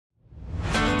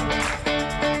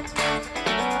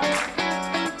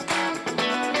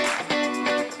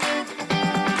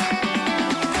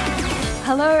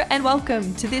Hello and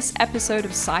welcome to this episode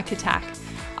of Psych Attack.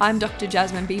 I'm Dr.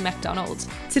 Jasmine B. MacDonald.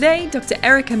 Today, Dr.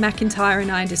 Erica McIntyre and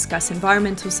I discuss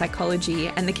environmental psychology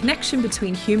and the connection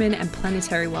between human and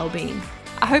planetary well-being.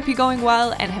 I hope you're going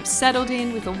well and have settled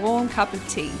in with a warm cup of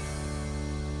tea.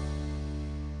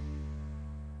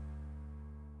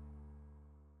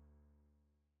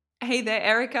 Hey there,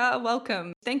 Erica.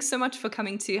 Welcome. Thanks so much for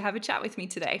coming to have a chat with me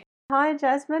today. Hi,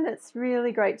 Jasmine. It's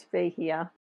really great to be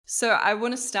here. So I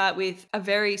want to start with a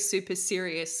very super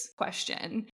serious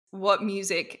question. What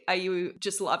music are you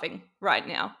just loving right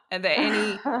now? Are there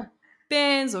any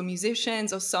bands or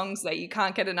musicians or songs that you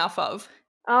can't get enough of?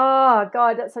 Oh,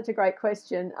 God, that's such a great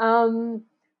question.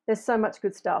 There's so much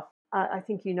good stuff. I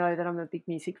think you know that I'm a big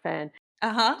music fan.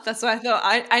 That's what I thought.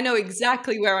 I know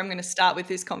exactly where I'm going to start with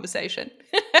this conversation.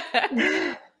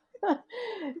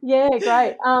 Yeah,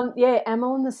 great.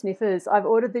 Amyl and the Sniffers. I've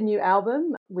ordered the new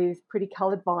album with pretty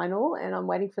coloured vinyl and I'm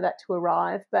waiting for that to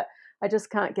arrive, but I just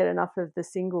can't get enough of the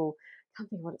single. Can't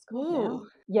think of what it's called now. Ooh.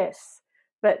 Yes.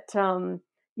 But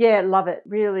yeah, love it.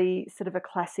 Really sort of a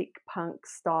classic punk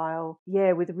style.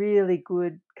 Yeah, with really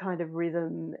good kind of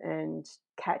rhythm and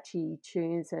catchy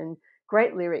tunes and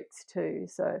great lyrics too.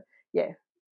 So yeah,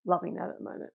 loving that at the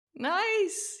moment.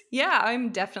 Nice. Yeah, I'm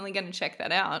definitely going to check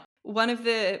that out. One of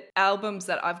the albums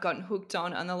that I've gotten hooked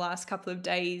on the last couple of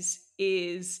days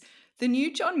is the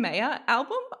new John Mayer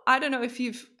album. I don't know if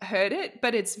you've heard it,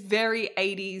 but it's very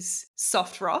 80s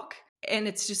soft rock and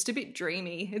it's just a bit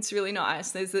dreamy. It's really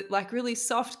nice. There's like really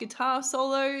soft guitar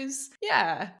solos.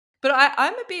 Yeah. But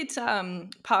I'm a bit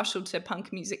partial to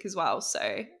punk music as well.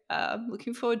 So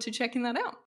looking forward to checking that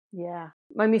out. Yeah,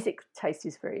 my music taste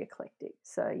is very eclectic.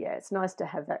 So, yeah, it's nice to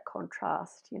have that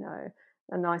contrast,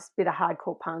 a nice bit of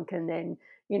hardcore punk, and then,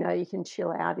 you can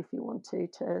chill out if you want to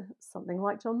something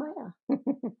like John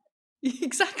Mayer.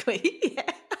 Exactly.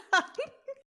 Yeah.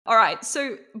 All right.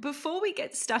 So before we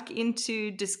get stuck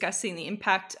into discussing the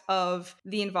impact of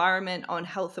the environment on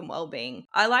health and well-being,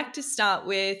 I like to start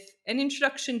with an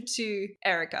introduction to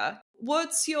Erica.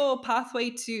 What's your pathway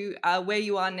to where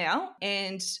you are now,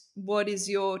 and what is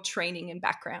your training and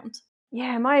background?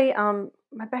 Yeah, my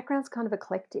background's kind of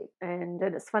eclectic, and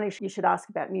it's funny you should ask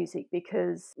about music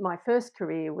because my first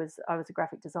career was I was a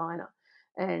graphic designer,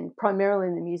 and primarily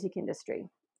in the music industry.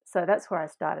 So that's where I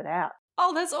started out.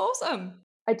 Oh, that's awesome.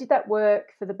 I did that work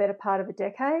for the better part of a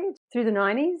decade through the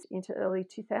 90s into early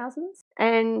 2000s,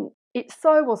 and it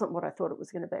so wasn't what I thought it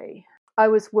was going to be. I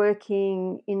was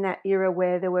working in that era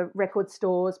where there were record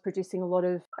stores producing a lot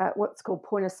of what's called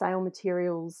point of sale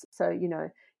materials. So,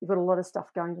 you've got a lot of stuff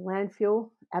going to landfill,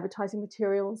 advertising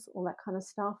materials, all that kind of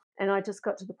stuff. And I just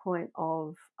got to the point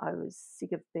of I was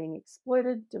sick of being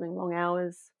exploited, doing long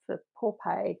hours for poor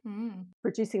pay, Mm.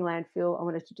 producing landfill. I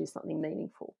wanted to do something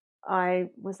meaningful. I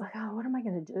was like, oh, what am I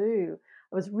going to do?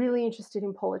 I was really interested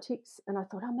in politics and I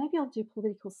thought, oh, maybe I'll do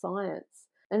political science.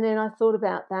 And then I thought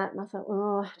about that and I thought,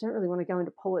 oh, I don't really want to go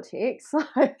into politics.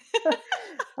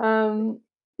 um,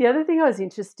 the other thing I was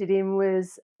interested in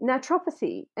was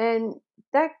naturopathy. And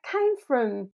that came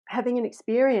from having an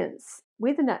experience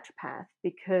with a naturopath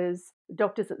because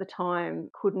doctors at the time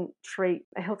couldn't treat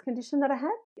a health condition that I had.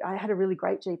 I had a really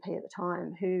great GP at the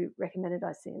time who recommended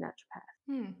I see a naturopath.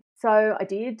 Hmm. So I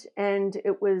did, and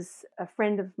it was a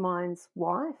friend of mine's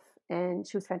wife, and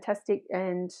she was fantastic,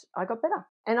 and I got better.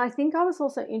 And I think I was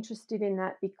also interested in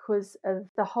that because of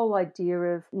the whole idea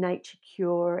of nature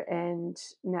cure and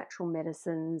natural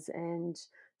medicines, and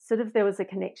sort of there was a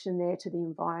connection there to the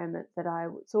environment that I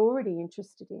was already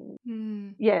interested in. Hmm.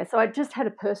 Yeah, so I just had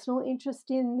a personal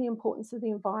interest in the importance of the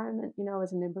environment. I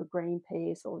was a member of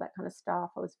Greenpeace, all that kind of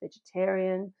stuff. I was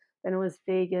vegetarian, then I was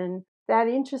vegan. That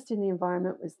interest in the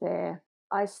environment was there.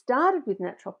 I started with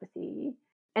naturopathy,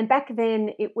 and back then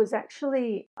it was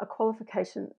actually a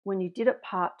qualification when you did it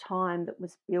part time that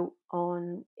was built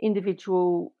on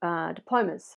individual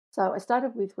diplomas. So I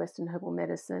started with Western Herbal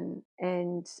Medicine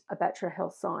and a Bachelor of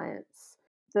Health Science.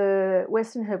 The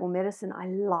Western herbal medicine I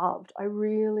loved. I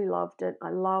really loved it. I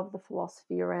love the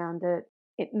philosophy around it.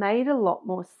 It made a lot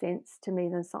more sense to me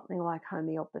than something like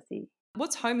homeopathy.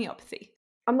 What's homeopathy?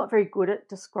 I'm not very good at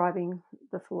describing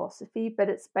the philosophy, but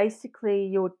it's basically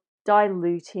you're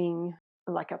diluting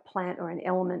like a plant or an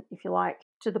element, if you like,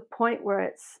 to the point where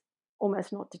it's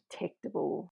almost not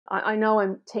detectable. I know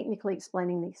I'm technically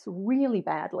explaining this really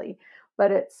badly,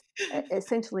 but it's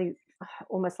essentially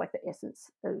almost like the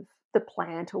essence of the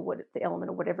plant or the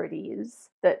element or whatever it is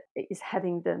that is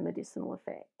having the medicinal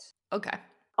effect. Okay.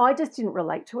 I just didn't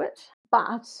relate to it,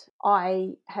 but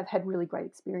I have had really great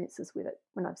experiences with it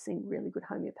when I've seen really good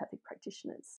homeopathic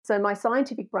practitioners. So my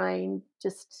scientific brain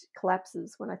just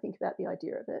collapses when I think about the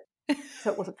idea of it.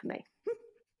 So it wasn't for me.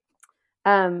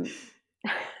 Um,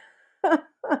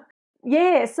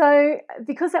 yeah, so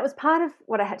because that was part of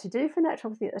what I had to do for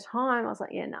naturopathy at the time, I was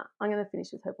like, yeah, no, I'm going to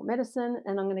finish with herbal medicine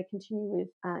and I'm going to continue with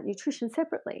nutrition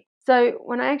separately. So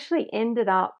when I actually ended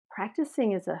up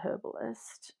practicing as a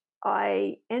herbalist,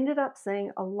 I ended up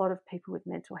seeing a lot of people with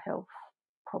mental health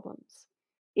problems.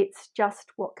 It's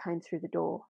just what came through the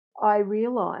door. I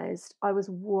realized I was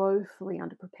woefully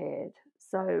underprepared.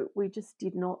 So we just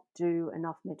did not do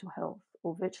enough mental health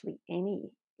or virtually any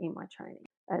in my training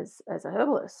as a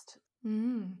herbalist.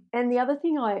 Mm. And the other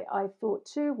thing I thought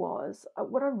too was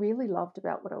what I really loved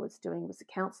about what I was doing was the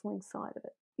counseling side of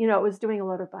it. I was doing a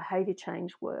lot of behavior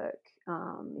change work,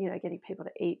 getting people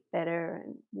to eat better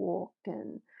and walk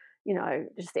and,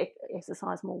 just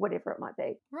exercise more, whatever it might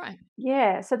be. Right.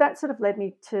 Yeah, so that sort of led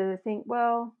me to think,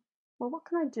 well, what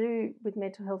can I do with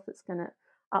mental health that's going to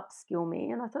upskill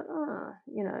me? And I thought,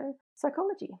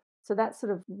 psychology. So that's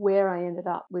sort of where I ended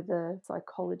up with a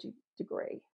psychology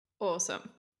degree. Awesome.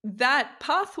 That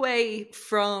pathway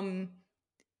from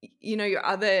your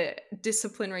other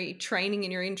disciplinary training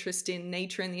and your interest in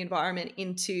nature and the environment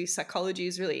into psychology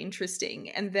is really interesting.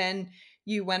 And then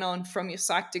you went on from your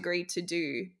psych degree to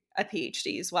do a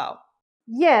PhD as well.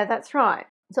 Yeah, that's right.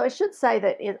 So I should say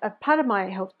that a part of my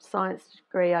health science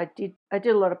degree, I did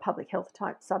a lot of public health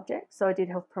type subjects. So I did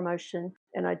health promotion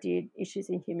and I did issues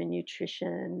in human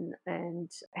nutrition and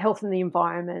health and the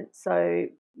environment. So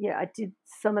yeah, I did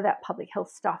some of that public health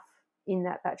stuff in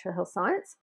that Bachelor of Health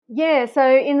Science. Yeah, so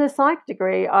in the psych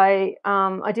degree, I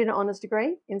did an honours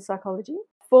degree in psychology.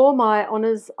 For my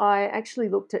honours, I actually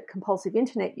looked at compulsive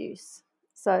internet use,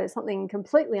 so something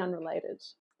completely unrelated.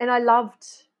 And I loved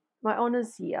my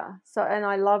honours year. And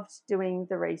I loved doing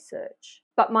the research.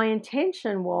 But my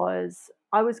intention was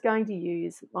I was going to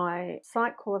use my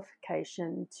psych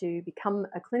qualification to become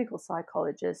a clinical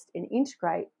psychologist and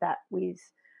integrate that with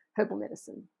herbal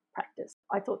medicine practice.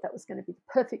 I thought that was going to be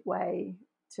the perfect way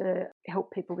to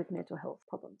help people with mental health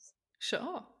problems.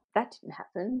 Sure. That didn't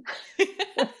happen.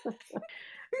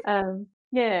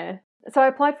 Yeah. So I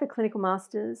applied for clinical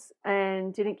masters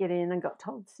and didn't get in and got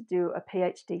told to do a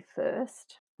PhD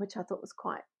first, which I thought was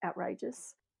quite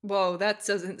outrageous. Whoa, that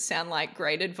doesn't sound like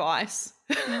great advice.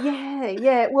 Yeah,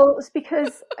 yeah. Well, it was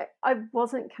because I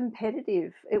wasn't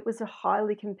competitive. It was a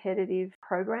highly competitive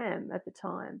program at the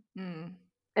time. Mm,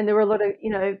 And there were a lot of,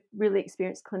 really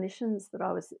experienced clinicians that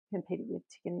I was competing with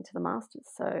to get into the masters.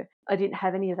 So I didn't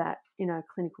have any of that,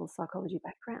 clinical psychology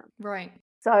background. right.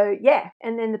 So yeah,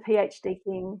 and then the PhD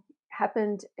thing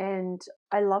happened and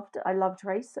I loved it. I loved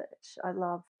research. I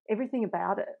loved everything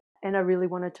about it. And I really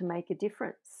wanted to make a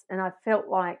difference. And I felt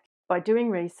like by doing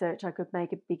research, I could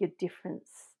make a bigger difference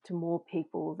to more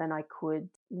people than I could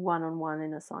one on one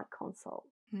in a psych consult.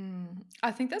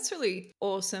 I think that's really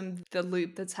awesome, the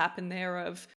loop that's happened there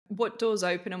of what doors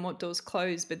open and what doors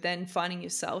close, but then finding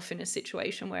yourself in a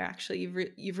situation where actually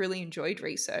you've really enjoyed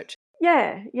research.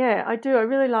 Yeah, yeah, I do. I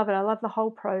really love it. I love the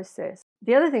whole process.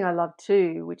 The other thing I love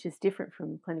too, which is different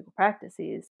from clinical practice,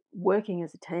 is working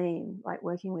as a team, like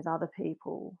working with other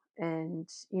people and,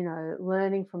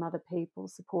 learning from other people,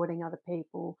 supporting other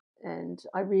people. And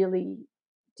I really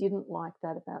didn't like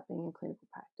that about being in clinical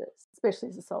practice, especially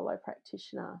as a solo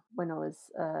practitioner when I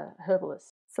was a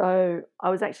herbalist. So I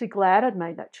was actually glad I'd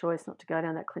made that choice not to go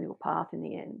down that clinical path in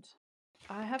the end.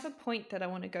 I have a point that I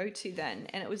want to go to then,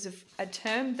 and it was a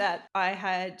term that I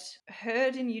had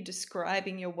heard in you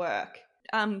describing your work.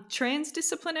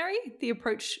 Transdisciplinary, the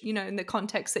approach, in the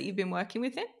context that you've been working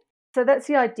with it. So that's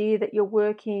the idea that you're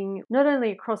working not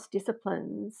only across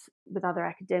disciplines with other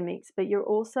academics, but you're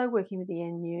also working with the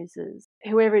end users,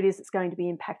 whoever it is that's going to be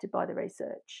impacted by the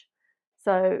research.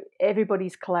 So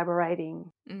everybody's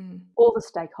collaborating, Mm, all the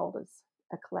stakeholders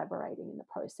are collaborating in the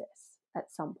process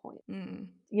at some point. mm.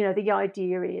 The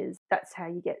idea is that's how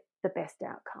you get the best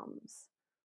outcomes.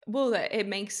 Well, it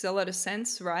makes a lot of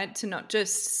sense, right? To not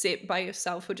just sit by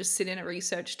yourself or just sit in a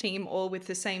research team all with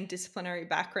the same disciplinary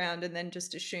background and then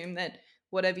just assume that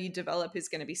whatever you develop is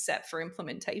going to be set for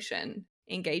implementation.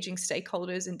 Engaging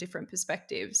stakeholders and different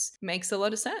perspectives makes a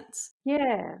lot of sense.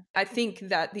 Yeah. I think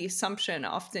that the assumption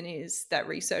often is that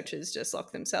researchers just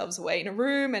lock themselves away in a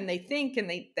room and they think and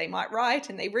they might write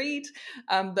and they read,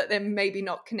 but they're maybe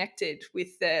not connected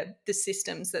with the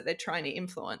systems that they're trying to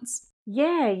influence.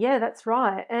 Yeah, yeah, that's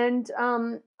right. And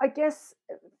I guess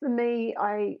for me,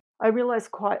 I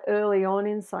realized quite early on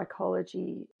in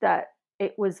psychology that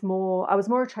I was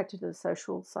more attracted to the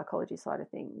social psychology side of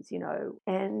things,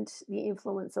 and the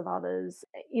influence of others,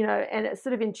 and it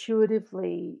sort of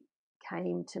intuitively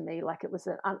came to me like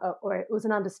or it was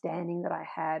an understanding that I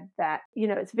had that,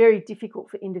 it's very difficult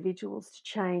for individuals to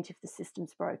change if the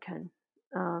system's broken.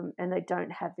 and they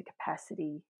don't have the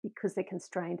capacity because they're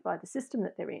constrained by the system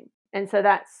that they're in. And so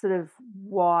that's sort of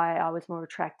why I was more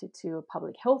attracted to a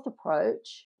public health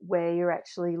approach where you're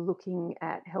actually looking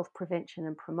at health prevention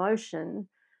and promotion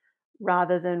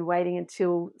rather than waiting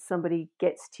until somebody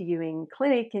gets to you in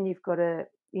clinic and you've got to,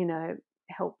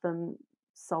 help them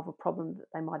solve a problem that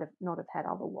they might have not have had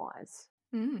otherwise.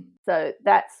 Mm. So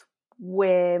that's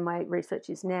where my research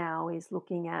is now, is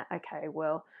looking at, okay,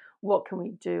 well, what can we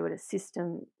do at a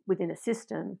system within a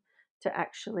system to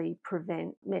actually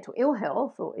prevent mental ill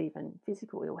health or even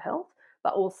physical ill health,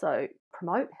 but also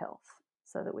promote health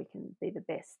so that we can be the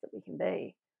best that we can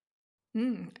be.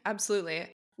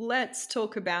 Absolutely. Let's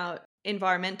talk about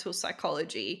environmental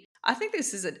psychology. I think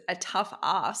this is a tough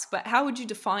ask, but how would you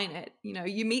define it?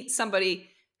 You meet somebody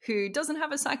who doesn't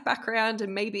have a psych background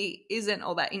and maybe isn't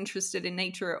all that interested in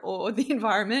nature or the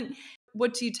environment.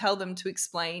 What do you tell them to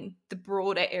explain the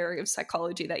broader area of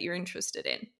psychology that you're interested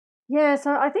in? Yeah,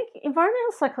 so I think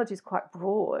environmental psychology is quite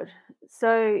broad.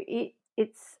 So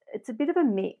it's a bit of a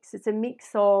mix. It's a mix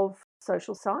of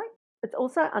social psych. It's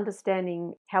also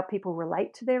understanding how people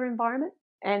relate to their environment,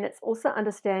 and it's also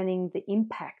understanding the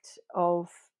impact of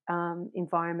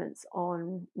environments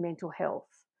on mental health.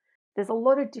 There's a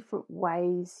lot of different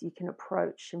ways you can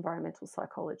approach environmental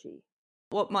psychology.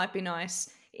 What might be nice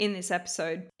in this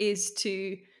episode is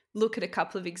to look at a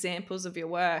couple of examples of your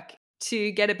work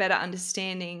to get a better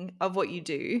understanding of what you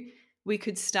do. We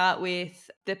could start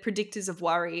with the predictors of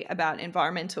worry about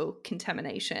environmental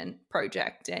contamination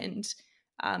project and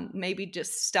maybe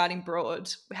just starting broad.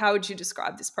 How would you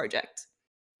describe this project?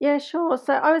 Yeah, sure.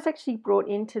 So I was actually brought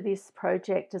into this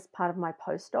project as part of my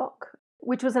postdoc,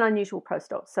 which was an unusual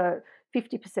postdoc. So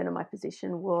 50% of my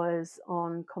position was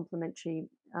on complementary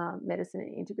medicine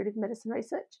and integrative medicine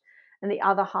research. And the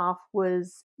other half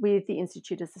was with the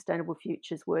Institute of Sustainable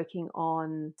Futures working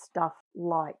on stuff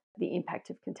like the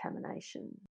impact of contamination.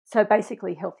 So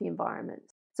basically, healthy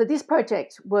environments. So this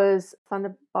project was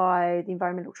funded by the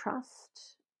Environmental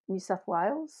Trust, New South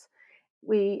Wales.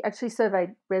 We actually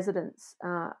surveyed residents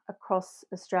across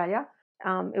Australia.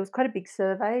 It was quite a big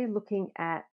survey looking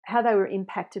at how they were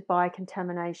impacted by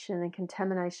contamination and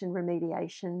contamination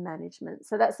remediation management.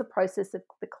 So that's the process of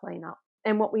the cleanup.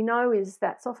 And what we know is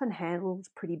that's often handled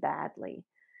pretty badly.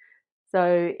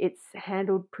 So it's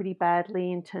handled pretty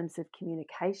badly in terms of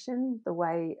communication, the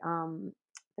way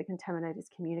the contaminator is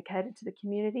communicated to the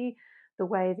community, the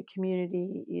way the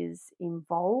community is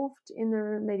involved in the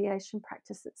remediation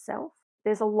practice itself.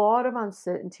 There's a lot of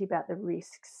uncertainty about the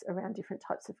risks around different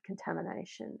types of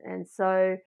contamination. And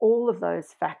so all of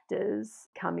those factors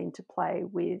come into play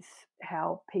with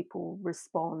how people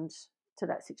respond to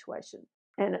that situation.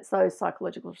 And it's those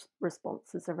psychological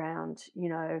responses around,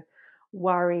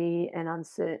 worry and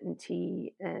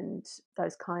uncertainty and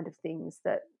those kind of things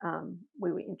that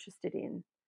we were interested in.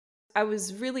 I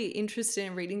was really interested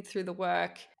in reading through the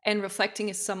work and reflecting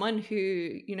as someone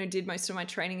who, did most of my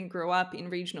training and grew up in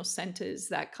regional centers,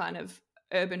 that kind of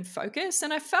urban focus.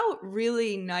 And I felt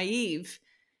really naive,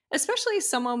 especially as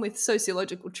someone with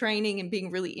sociological training and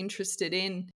being really interested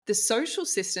in the social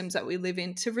systems that we live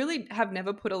in, to really have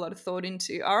never put a lot of thought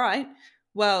into, all right,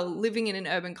 well, living in an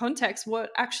urban context,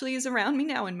 what actually is around me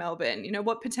now in Melbourne?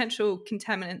 What potential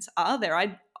contaminants are there?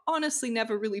 I honestly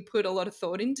never really put a lot of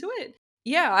thought into it.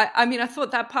 Yeah, I mean, I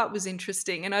thought that part was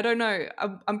interesting, and I don't know.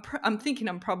 I'm thinking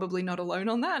I'm probably not alone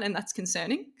on that, and that's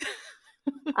concerning.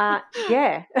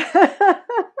 Yeah.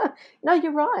 No,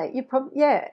 you're right.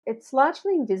 Yeah, it's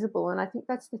largely invisible, and I think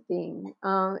that's the thing.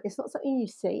 It's not something you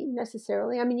see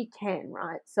necessarily. I mean, you can,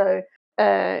 right? So,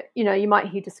 you might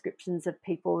hear descriptions of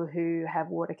people who have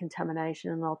water contamination,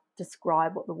 and they'll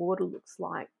describe what the water looks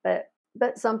like.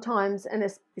 But sometimes, and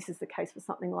this is the case for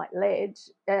something like lead,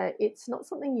 it's not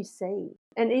something you see.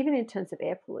 And even in terms of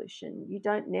air pollution, you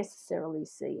don't necessarily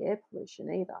see air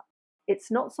pollution either. It's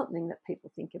not something that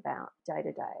people think about day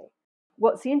to day.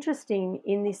 What's interesting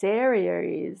in this area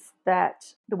is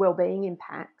that the well-being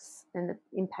impacts and the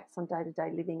impacts on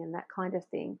day-to-day living and that kind of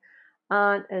thing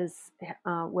aren't as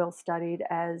well studied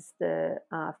as the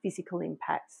physical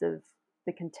impacts of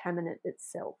the contaminant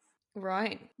itself.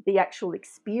 Right. The actual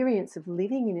experience of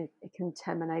living in a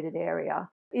contaminated area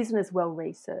isn't as well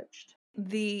researched.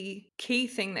 The key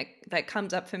thing that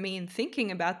comes up for me in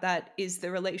thinking about that is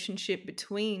the relationship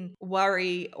between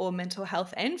worry or mental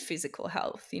health and physical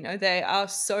health. They are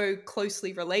so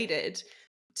closely related.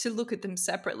 To look at them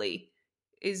separately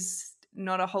is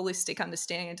not a holistic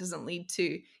understanding. It doesn't lead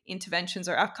to interventions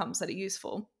or outcomes that are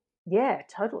useful. Yeah,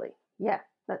 totally. Yeah,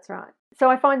 that's right. So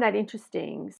I find that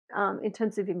interesting. In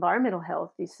terms of environmental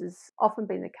health, this has often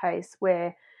been the case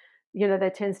where There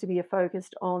tends to be a focus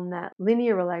on that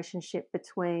linear relationship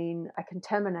between a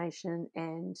contamination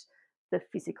and the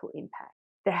physical impact.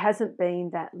 There hasn't been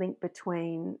that link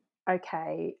between,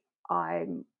 okay,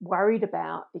 I'm worried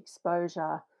about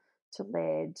exposure to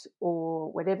lead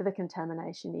or whatever the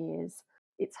contamination is.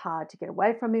 It's hard to get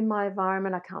away from in my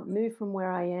environment. I can't move from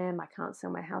where I am. I can't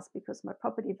sell my house because my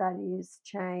property value's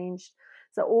changed.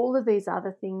 So all of these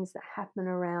other things that happen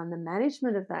around the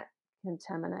management of that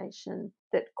contamination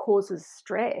that causes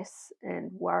stress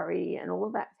and worry and all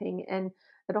of that thing. And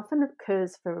it often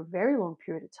occurs for a very long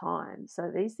period of time.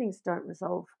 So these things don't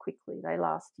resolve quickly. They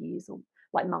last years or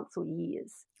like months or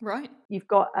years. Right. You've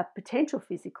got a potential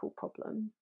physical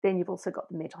problem. Then you've also got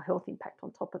the mental health impact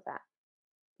on top of that,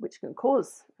 which can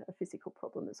cause a physical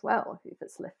problem as well if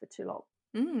it's left for too long.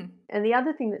 Mm. And the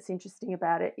other thing that's interesting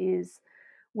about it is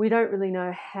we don't really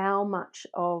know how much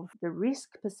of the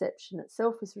risk perception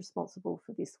itself is responsible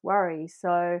for this worry.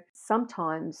 So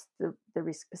sometimes the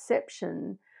risk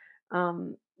perception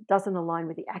doesn't align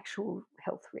with the actual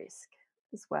health risk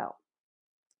as well.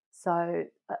 So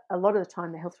a lot of the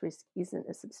time, the health risk isn't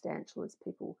as substantial as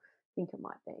people think it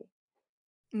might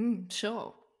be. Mm,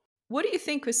 sure. What do you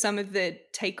think were some of the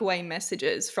takeaway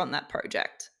messages from that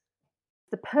project?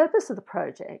 The purpose of the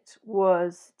project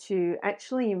was to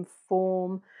actually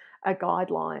inform a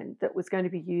guideline that was going to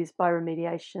be used by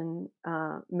remediation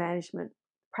management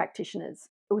practitioners.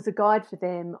 It was a guide for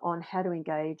them on how to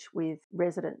engage with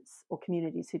residents or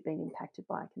communities who'd been impacted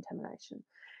by contamination,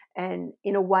 and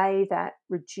in a way that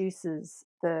reduces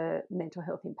the mental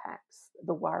health impacts,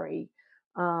 the worry,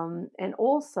 and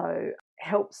also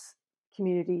helps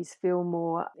communities feel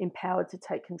more empowered to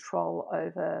take control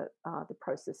over the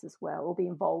process as well, or be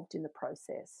involved in the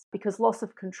process. Because loss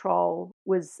of control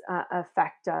was a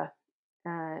factor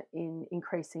in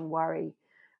increasing worry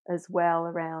as well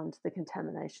around the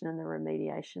contamination and the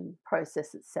remediation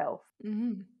process itself.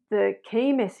 Mm. The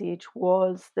key message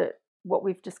was that what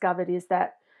we've discovered is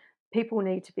that people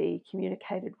need to be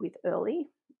communicated with early,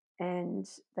 and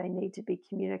they need to be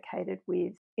communicated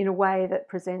with in a way that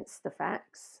presents the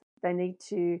facts. They need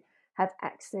to have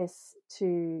access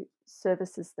to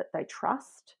services that they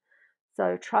trust.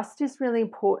 So, trust is really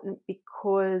important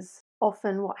because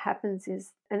often what happens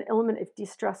is an element of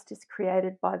distrust is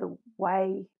created by the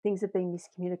way things are being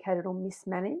miscommunicated or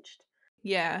mismanaged.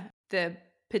 Yeah, the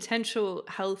potential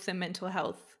health and mental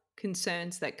health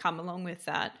concerns that come along with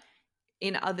that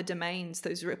in other domains,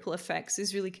 those ripple effects,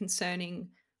 is really concerning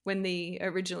when the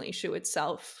original issue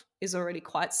itself is already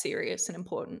quite serious and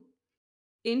important.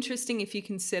 Interesting if you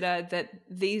consider that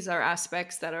these are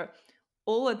aspects that are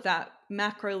all at that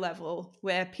macro level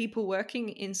where people working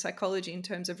in psychology in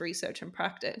terms of research and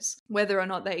practice, whether or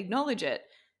not they acknowledge it,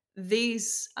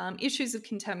 these issues of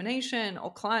contamination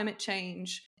or climate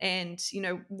change, and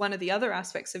one of the other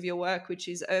aspects of your work, which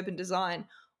is urban design,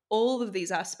 all of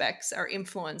these aspects are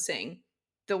influencing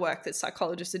the work that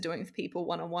psychologists are doing with people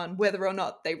one on one, whether or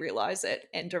not they realize it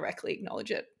and directly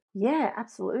acknowledge it. Yeah,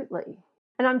 absolutely.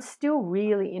 And I'm still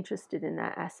really interested in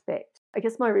that aspect. I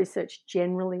guess my research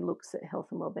generally looks at health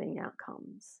and wellbeing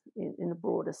outcomes in a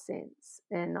broader sense.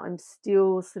 And I'm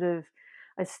still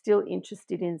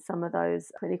interested in some of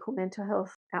those clinical mental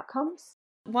health outcomes.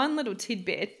 One little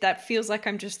tidbit that feels like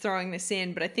I'm just throwing this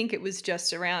in, but I think it was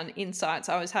just around insights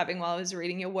I was having while I was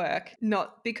reading your work.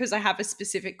 Not because I have a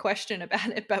specific question about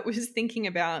it, but was thinking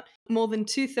about more than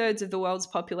 2/3 of the world's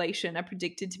population are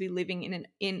predicted to be living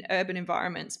in urban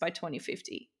environments by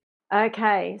 2050.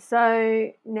 Okay,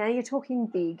 so now you're talking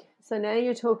big. So now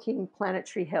you're talking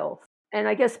planetary health. And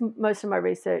I guess most of my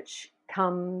research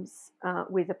comes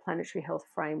with a planetary health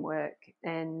framework.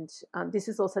 And this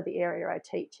is also the area I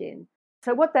teach in.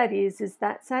 So what that is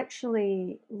that's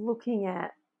actually looking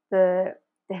at the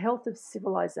health of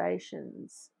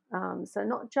civilizations. So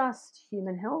not just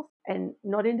human health and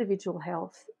not individual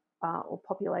health or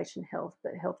population health,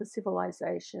 but health of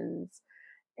civilizations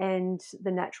and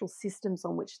the natural systems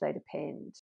on which they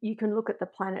depend. You can look at the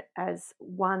planet as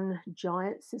one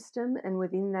giant system, and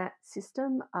within that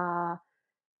system are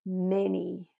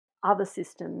many other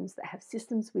systems that have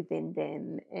systems within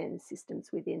them and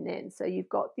systems within them. So you've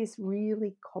got this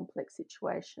really complex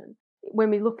situation. When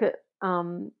we look at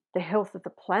the health of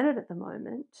the planet at the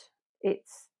moment,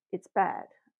 it's bad,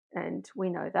 and we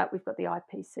know that. We've got the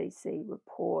IPCC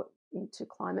report into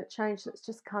climate change that's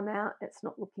just come out. It's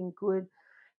not looking good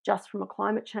just from a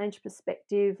climate change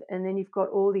perspective. And then you've got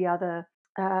all the other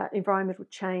environmental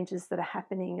changes that are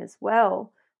happening as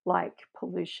well, like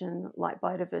pollution, like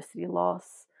biodiversity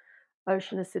loss,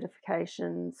 ocean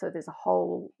acidification. So there's a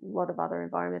whole lot of other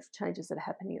environmental changes that are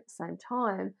happening at the same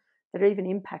time that are even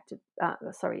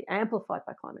amplified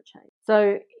by climate change.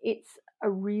 So it's a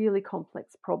really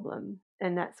complex problem,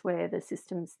 and that's where the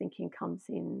systems thinking comes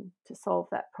in to solve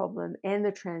that problem, and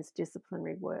the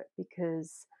transdisciplinary work,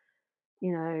 because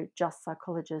just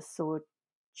psychologists or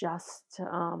just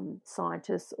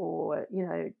scientists or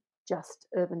just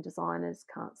urban designers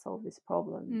can't solve this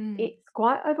problem. Mm. It's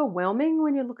quite overwhelming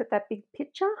when you look at that big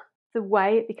picture. The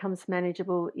way it becomes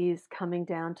manageable is coming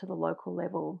down to the local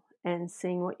level and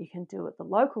seeing what you can do at the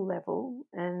local level.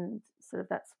 And sort of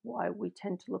that's why we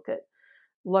tend to look at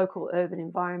local urban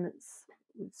environments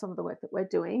with some of the work that we're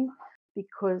doing,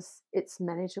 because it's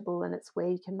manageable and it's where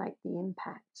you can make the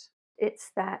impact.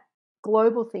 It's that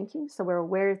global thinking, so we're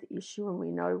aware of the issue and we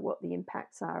know what the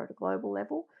impacts are at a global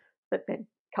level, but then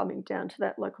coming down to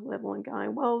that local level and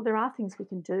going, well, there are things we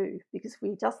can do, because if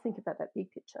we just think about that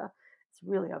big picture, it's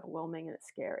really overwhelming and it's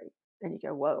scary. And you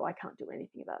go, whoa, I can't do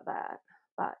anything about that.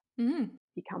 But Mm.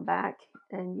 you come back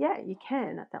and yeah, you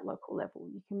can at that local level.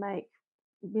 You can make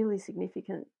really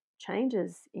significant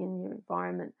changes in your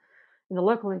environment, in the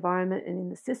local environment and in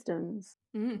the systems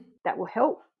Mm. that will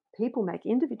help people make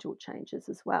individual changes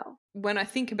as well. When I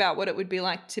think about what it would be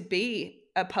like to be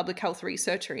a public health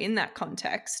researcher in that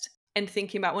context, and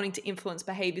thinking about wanting to influence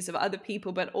behaviors of other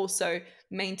people, but also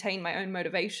maintain my own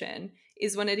motivation,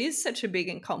 is when it is such a big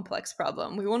and complex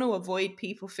problem. We want to avoid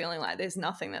people feeling like there's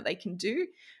nothing that they can do,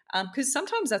 because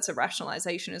sometimes that's a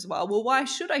rationalization as well. Well, why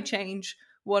should I change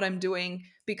what I'm doing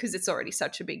because it's already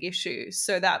such a big issue?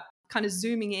 So that kind of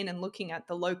zooming in and looking at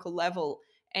the local level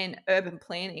and urban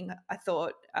planning, I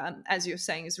thought, as you're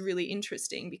saying, is really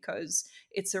interesting, because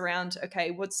it's around,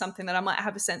 okay, what's something that I might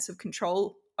have a sense of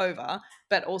control over,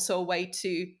 but also a way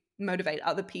to motivate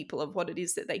other people of what it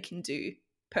is that they can do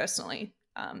personally.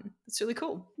 It's really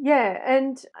cool. Yeah,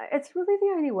 and it's really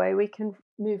the only way we can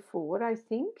move forward, I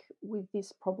think, with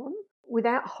this problem.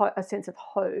 Without a sense of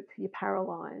hope, you're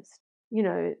paralyzed.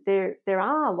 There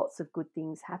are lots of good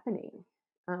things happening.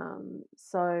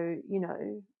 So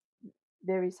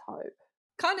there is hope.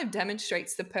 Kind of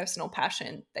demonstrates the personal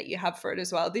passion that you have for it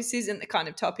as well. This isn't the kind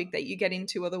of topic that you get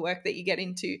into, or the work that you get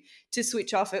into to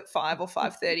switch off at 5 or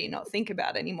 5:30 and not think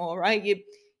about anymore, right?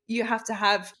 You have to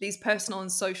have these personal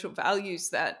and social values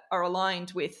that are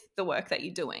aligned with the work that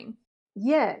you're doing.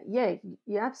 Yeah, yeah,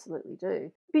 you absolutely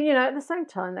do. But at the same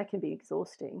time, that can be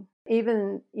exhausting.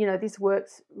 Even, this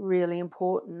work's really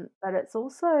important, but it's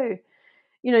also,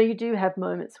 you do have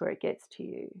moments where it gets to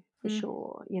you for Mm.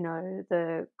 sure.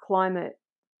 The climate,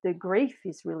 the grief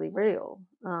is really real,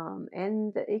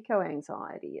 and the eco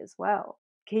anxiety as well.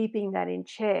 Keeping that in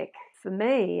check for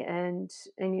me, and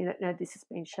this has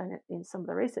been shown in some of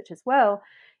the research as well,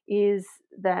 is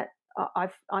that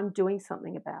I'm doing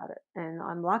something about it, and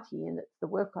I'm lucky in that the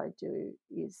work I do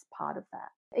is part of that.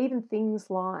 Even things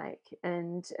like,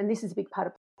 and this is a big part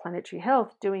of planetary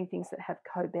health, doing things that have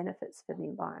co-benefits for the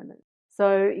environment.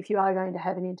 So if you are going to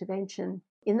have an intervention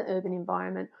in the urban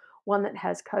environment, one that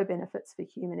has co-benefits for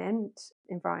human and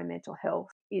environmental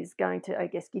health is going to, I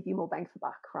guess, give you more bang for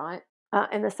buck, right?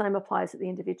 And the same applies at the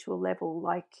individual level.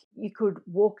 Like, you could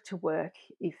walk to work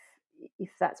if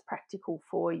that's practical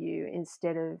for you,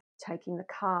 instead of taking the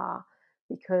car,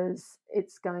 because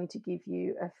it's going to give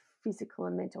you a physical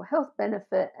and mental health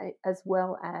benefit, as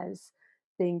well as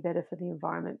being better for the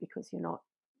environment, because you're not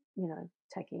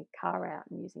taking a car out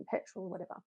and using petrol or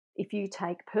whatever. If you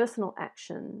take personal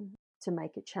action to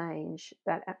make a change,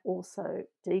 that also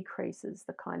decreases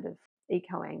the kind of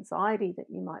eco anxiety that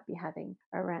you might be having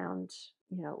around,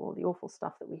 all the awful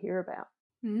stuff that we hear about.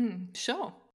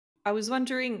 Sure. I was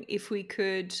wondering if we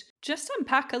could just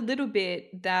unpack a little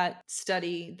bit that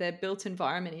study, the built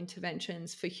environment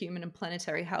interventions for human and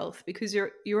planetary health, because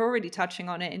you're already touching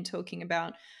on it and talking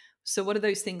about, so what are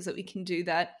those things that we can do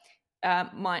that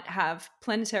might have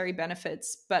planetary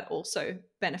benefits, but also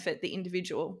benefit the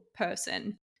individual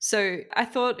person. So I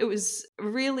thought it was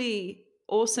really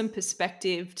awesome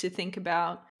perspective to think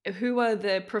about who are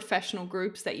the professional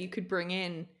groups that you could bring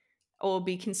in or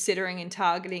be considering and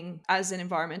targeting as an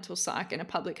environmental psych and a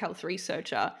public health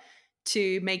researcher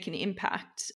to make an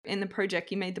impact. In the project,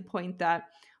 you made the point that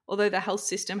although the health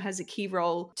system has a key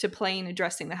role to play in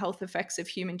addressing the health effects of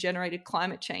human generated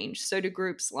climate change, so do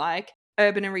groups like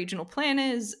urban and regional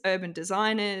planners, urban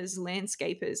designers,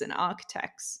 landscapers, and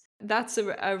architects. That's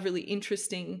a really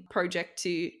interesting project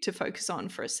to focus on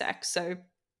for a sec. So,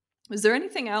 was there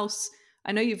anything else?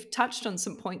 I know you've touched on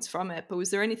some points from it, but was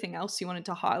there anything else you wanted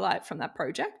to highlight from that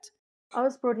project? I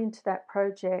was brought into that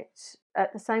project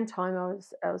at the same time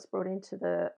I was brought into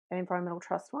the Environmental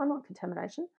Trust one on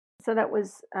contamination. So that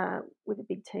was with a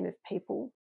big team of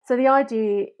people. So the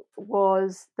idea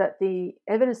was that the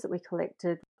evidence that we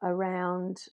collected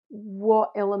around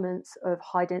what elements of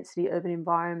high density urban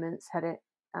environments had a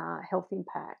health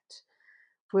impact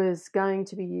was going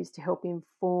to be used to help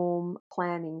inform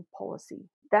planning policy.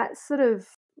 That's sort of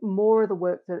more of the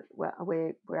work that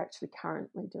we're actually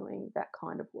currently doing, that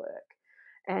kind of work.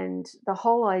 And the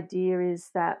whole idea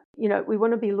is that, we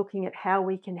want to be looking at how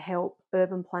we can help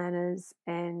urban planners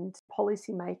and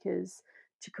policymakers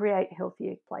to create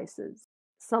healthier places.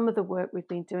 Some of the work we've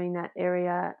been doing in that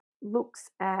area looks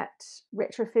at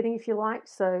retrofitting, if you like,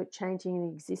 so changing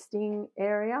an existing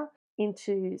area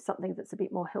into something that's a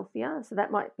bit more healthier. So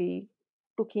that might be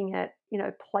looking at,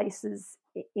 places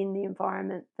in the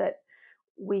environment that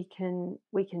we can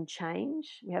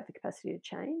change. We have the capacity to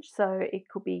change. So it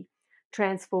could be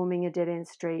transforming a dead end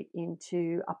street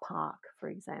into a park, for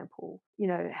example,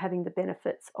 having the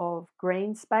benefits of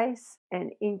green space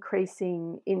and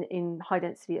increasing in high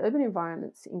density urban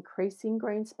environments, increasing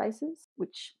green spaces,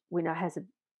 which we know has a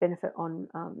benefit on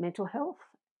mental health,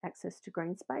 access to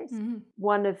green space. Mm.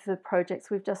 One of the projects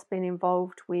we've just been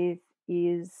involved with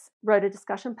wrote a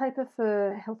discussion paper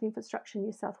for Health Infrastructure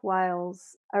New South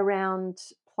Wales around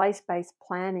place-based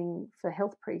planning for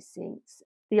health precincts.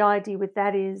 The idea with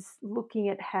that is looking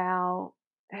at how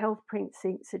health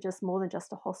precincts are just more than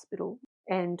just a hospital,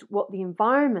 and what the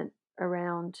environment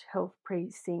around health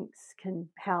precincts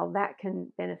how that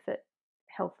can benefit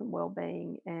health and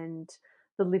well-being and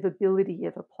the livability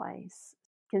of a place.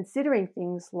 Considering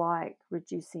things like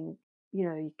reducing,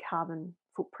 your carbon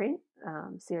footprint,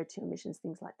 CO2 emissions,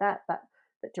 things like that, but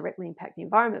that directly impact the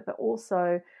environment, but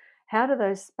also how do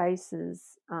those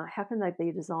spaces, how can they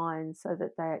be designed so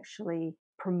that they actually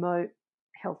promote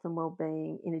health and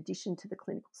well-being in addition to the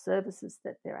clinical services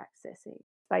that they're accessing?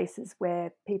 Spaces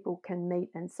where people can meet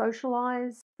and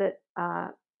socialise that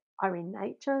are in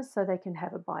nature so they can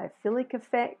have a biophilic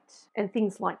effect and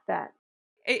things like that.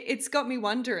 It's got me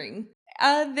wondering,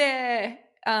 are there,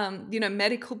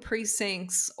 medical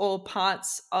precincts or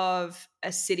parts of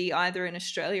a city, either in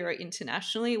Australia or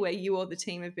internationally, where you or the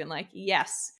team have been like,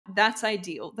 yes, that's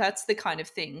ideal. That's the kind of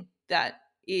thing that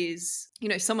is,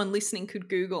 someone listening could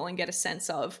Google and get a sense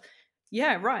of,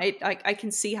 yeah, right. I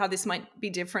can see how this might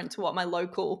be different to what my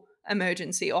local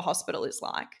emergency or hospital is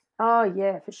like. Oh,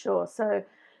 yeah, for sure. So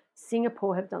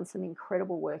Singapore have done some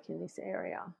incredible work in this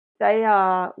area. They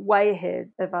are way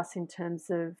ahead of us in terms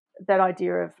of that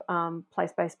idea of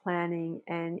place-based planning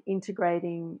and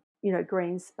integrating,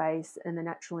 green space and the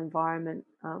natural environment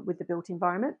with the built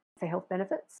environment for health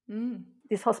benefits. Mm.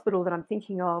 This hospital that I'm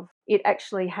thinking of, it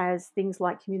actually has things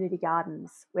like community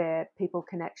gardens where people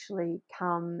can actually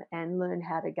come and learn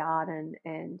how to garden,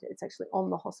 and it's actually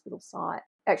on the hospital site.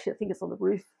 Actually, I think it's on the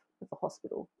roof of the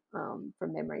hospital,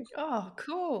 from memory. Oh,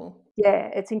 cool. Yeah,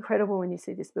 it's incredible when you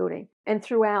see this building. And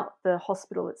throughout the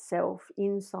hospital itself,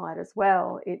 inside as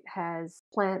well, it has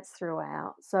plants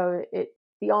throughout. So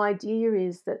the idea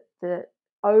is that the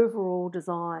overall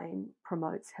design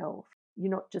promotes health. You're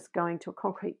not just going to a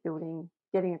concrete building,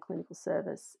 getting a clinical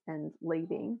service and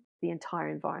leaving. The entire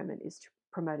environment is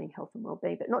promoting health and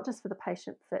well-being, but not just for the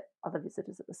patient, for other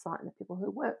visitors at the site and the people who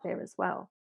work there as well.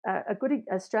 A good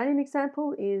Australian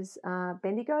example is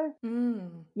Bendigo.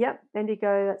 Mm. Yep,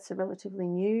 Bendigo, that's a relatively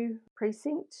new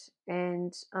precinct.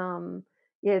 And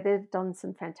yeah, they've done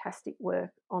some fantastic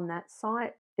work on that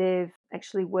site. They've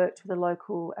actually worked with the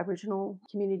local Aboriginal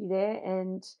community there,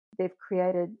 and they've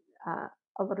created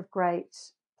a lot of great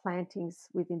plantings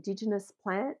with Indigenous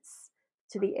plants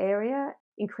to the area,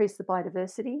 increase the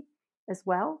biodiversity as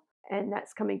well. And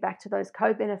that's coming back to those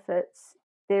co-benefits.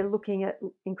 They're looking at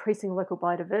increasing local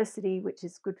biodiversity, which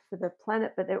is good for the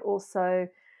planet, but they're also,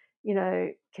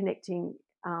 connecting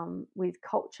with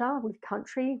culture, with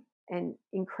country, and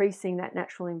increasing that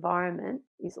natural environment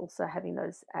is also having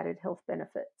those added health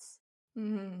benefits.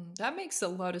 That makes a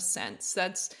lot of sense.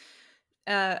 That's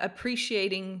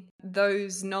appreciating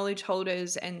those knowledge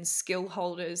holders and skill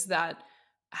holders that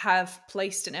have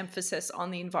placed an emphasis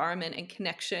on the environment and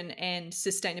connection and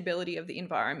sustainability of the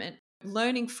environment.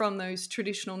 Learning from those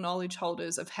traditional knowledge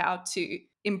holders of how to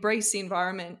embrace the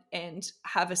environment and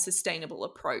have a sustainable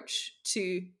approach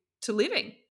to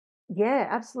living. Yeah,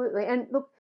 absolutely. And look,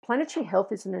 planetary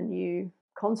health isn't a new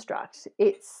construct.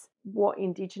 It's what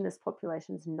Indigenous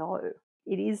populations know.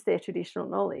 It is their traditional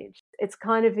knowledge. It's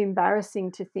kind of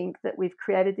embarrassing to think that we've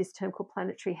created this term called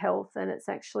planetary health, and it's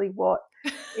actually what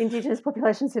Indigenous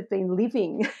populations have been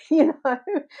living, you know.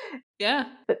 Yeah.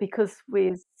 But because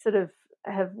we sort of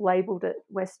have labelled it,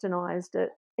 westernized it,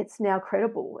 it's now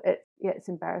credible. Yeah, it's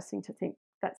embarrassing to think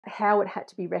that's how it had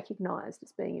to be recognised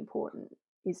as being important.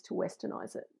 is to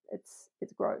westernize it. It's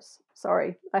gross.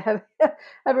 Sorry, I have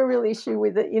have a real issue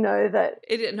with it. That.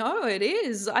 It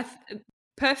is.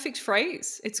 Perfect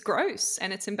phrase. It's gross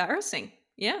and it's embarrassing.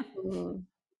 Yeah. Mm,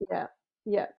 yeah,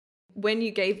 yeah. When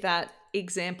you gave that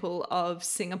example of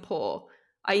Singapore,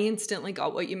 I instantly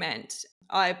got what you meant.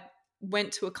 I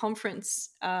went to a conference,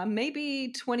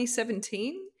 maybe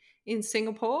 2017 in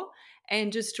Singapore,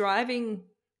 and just driving,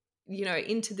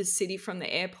 into the city from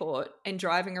the airport and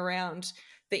driving around,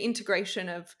 the integration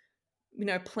of,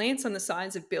 plants on the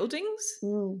sides of buildings,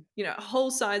 Mm,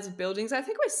 whole sides of buildings. I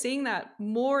think we're seeing that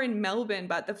more in Melbourne,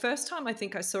 but the first time I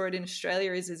think I saw it in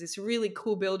Australia is this really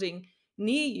cool building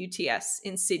near UTS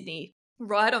in Sydney,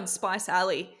 right on Spice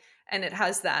Alley. And it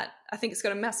has that, I think it's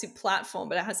got a massive platform,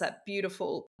 but it has that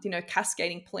beautiful,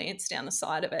 cascading plants down the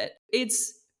side of it.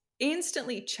 It's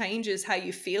instantly changes how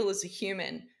you feel as a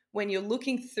human when you're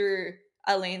looking through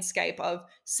a landscape of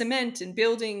cement and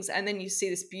buildings, and then you see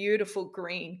this beautiful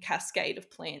green cascade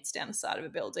of plants down the side of a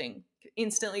building.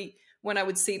 Instantly, when I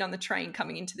would see it on the train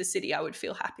coming into the city, I would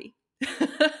feel happy.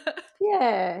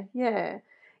 yeah, yeah.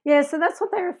 Yeah, so that's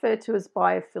what they refer to as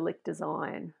biophilic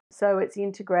design. So it's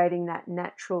integrating that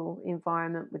natural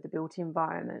environment with the built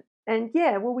environment. And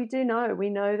yeah, well, we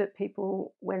know that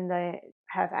people, when they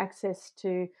have access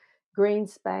to green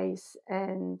space,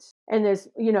 and there's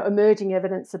emerging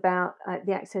evidence about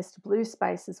the access to blue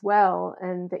space as well,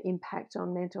 and the impact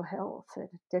on mental health, it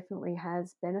definitely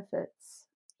has benefits.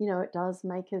 It does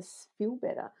make us feel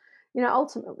better.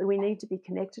 Ultimately, we need to be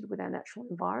connected with our natural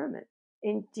environment.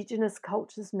 Indigenous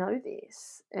cultures know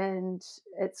this, and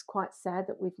it's quite sad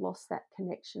that we've lost that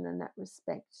connection and that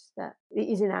respect that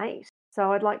is innate.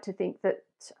 So I'd like to think that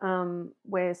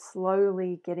we're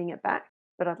slowly getting it back,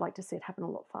 but I'd like to see it happen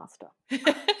a lot faster.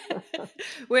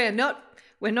 we're not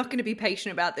going to be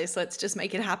patient about this. Let's just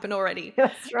make it happen already.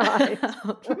 That's right.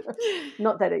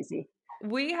 Not that easy.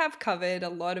 We have covered a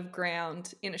lot of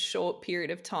ground in a short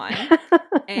period of time.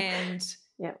 And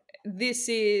yeah. this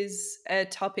is a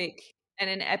topic and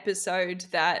an episode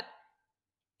that,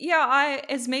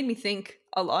 has made me think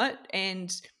a lot,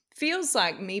 and feels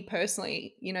like, me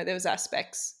personally, there was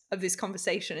aspects of this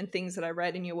conversation and things that I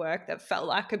read in your work that felt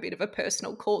like a bit of a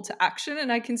personal call to action.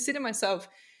 And I consider myself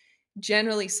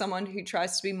generally someone who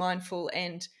tries to be mindful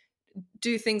and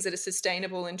do things that are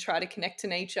sustainable and try to connect to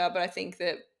nature. But I think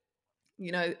that,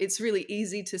 it's really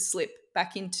easy to slip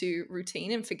back into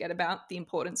routine and forget about the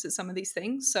importance of some of these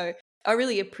things. So I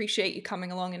really appreciate you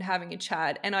coming along and having a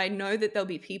chat. And I know that there'll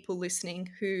be people listening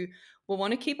who will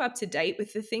want to keep up to date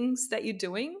with the things that you're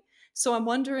doing. So I'm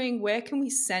wondering, where can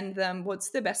we send them? What's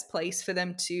the best place for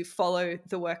them to follow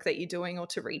the work that you're doing or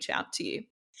to reach out to you?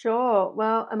 Sure.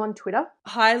 Well, I'm on Twitter.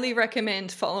 Highly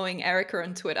recommend following Erica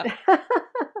on Twitter.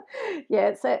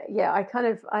 Yeah, so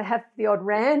I have the odd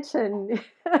rant, and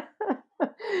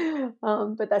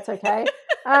but that's okay.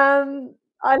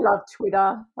 I love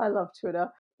Twitter. I love Twitter.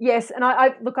 Yes, and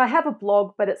I look, I have a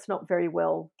blog, but it's not very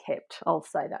well kept. I'll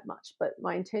say that much. But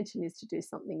my intention is to do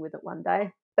something with it one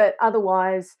day. But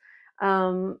otherwise,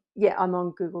 yeah, I'm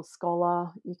on Google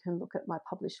Scholar. You can look at my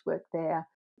published work there.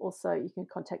 Also, you can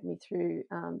contact me through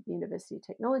the University of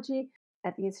Technology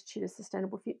at the Institute of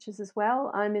Sustainable Futures as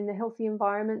well. I'm in the healthy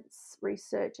environments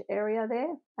research area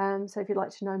there. So if you'd like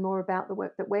to know more about the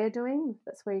work that we're doing,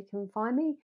 that's where you can find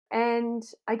me. And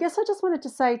I guess I just wanted to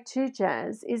say too,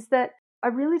 Jazz, is that I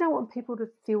really don't want people to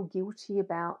feel guilty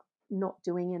about not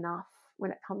doing enough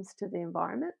when it comes to the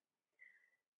environment,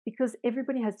 because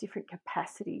everybody has different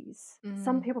capacities.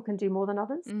 Some people can do more than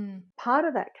others. Part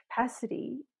of that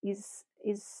capacity is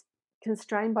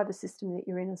constrained by the system that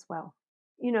you're in as well.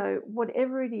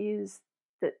 Whatever it is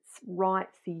that's right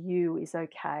for you is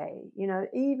okay.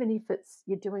 Even if it's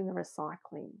you're doing the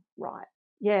recycling right.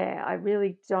 Yeah, I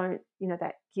really don't,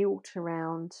 that guilt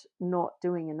around not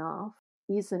doing enough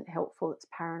isn't helpful. It's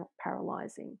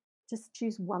paralyzing. Just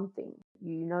choose one thing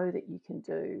that you can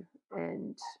do,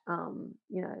 and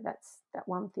that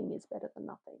one thing is better than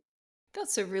nothing.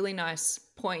 That's a really nice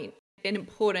point, an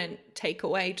important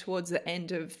takeaway towards the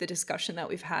end of the discussion that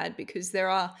we've had, because there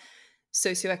are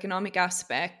socioeconomic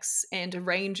aspects and a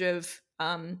range of,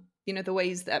 the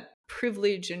ways that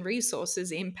privilege and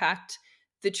resources impact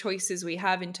the choices we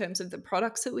have in terms of the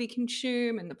products that we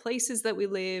consume and the places that we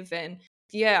live. And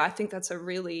yeah, I think that's a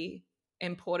really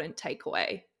important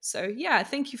takeaway. So yeah,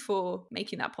 thank you for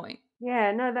making that point.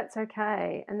 Yeah, no, that's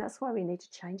okay. And that's why we need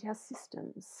to change our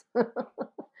systems.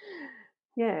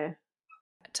 Yeah.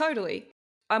 Totally.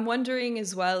 I'm wondering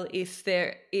as well if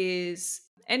there is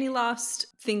any last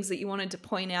things that you wanted to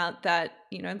point out that,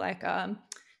 like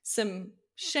some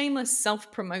shameless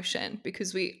self-promotion,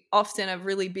 because we often are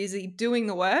really busy doing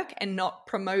the work and not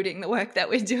promoting the work that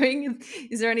we're doing.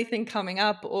 Is there anything coming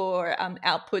up or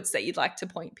outputs that you'd like to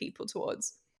point people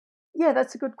towards? Yeah,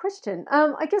 that's a good question.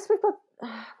 I guess we've got,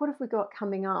 what have we got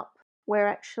coming up? We're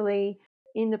actually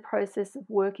in the process of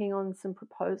working on some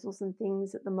proposals and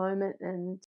things at the moment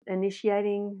and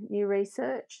initiating new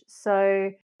research.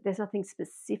 So there's nothing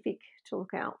specific to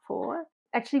look out for.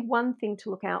 Actually, one thing to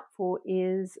look out for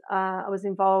is I was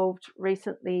involved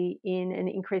recently in an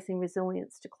Increasing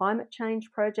Resilience to Climate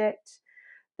Change project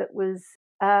that was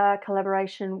a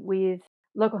collaboration with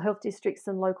local health districts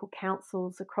and local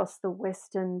councils across the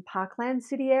Western Parkland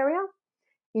city area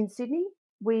in Sydney.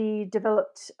 We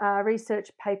developed a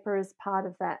research paper as part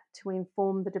of that to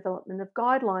inform the development of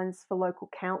guidelines for local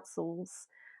councils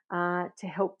to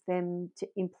help them to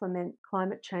implement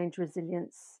climate change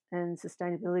resilience and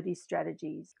sustainability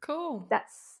strategies. Cool.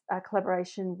 That's a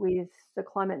collaboration with the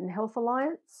Climate and Health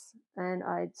Alliance, and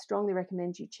I'd strongly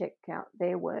recommend you check out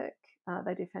their work.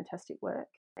 They do fantastic work,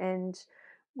 and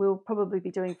we'll probably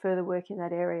be doing further work in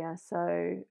that area.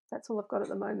 So that's all I've got at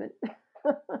the moment.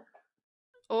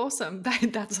 Awesome.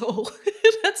 That's all.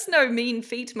 That's no mean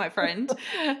feat, my friend.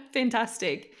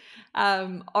 Fantastic.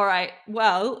 All right.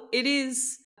 Well, it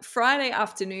is Friday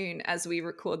afternoon as we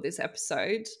record this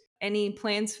episode. Any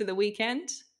plans for the weekend?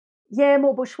 Yeah,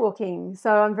 more bushwalking.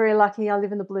 So I'm very lucky. I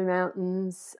live in the Blue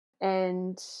Mountains.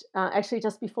 And actually,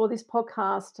 just before this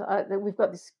podcast, we've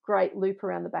got this great loop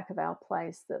around the back of our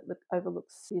place that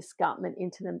overlooks the escarpment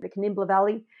into the Canimbla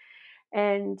Valley.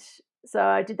 And so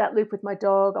I did that loop with my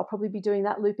dog. I'll probably be doing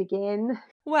that loop again.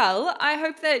 Well, I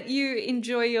hope that you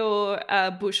enjoy your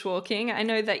bushwalking. I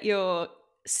know that your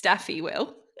Staffy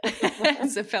will,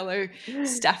 as a fellow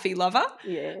Staffy lover.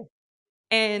 Yeah.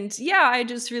 And yeah, I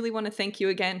just really want to thank you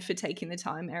again for taking the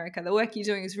time, Erica. The work you're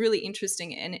doing is really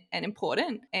interesting and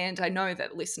important. And I know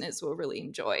that listeners will really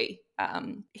enjoy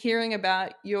hearing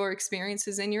about your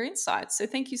experiences and your insights. So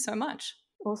thank you so much.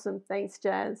 Awesome. Thanks,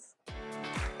 Jazz.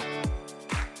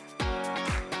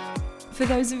 For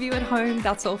those of you at home,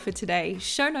 that's all for today.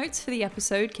 Show notes for the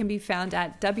episode can be found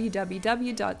at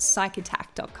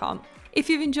www.psychattack.com. If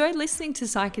you've enjoyed listening to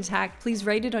Psych Attack, please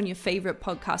rate it on your favorite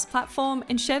podcast platform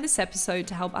and share this episode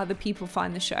to help other people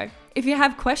find the show. If you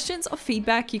have questions or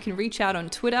feedback, you can reach out on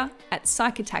Twitter at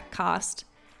PsychAttackCast.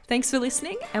 Thanks for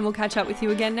listening, and we'll catch up with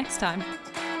you again next time.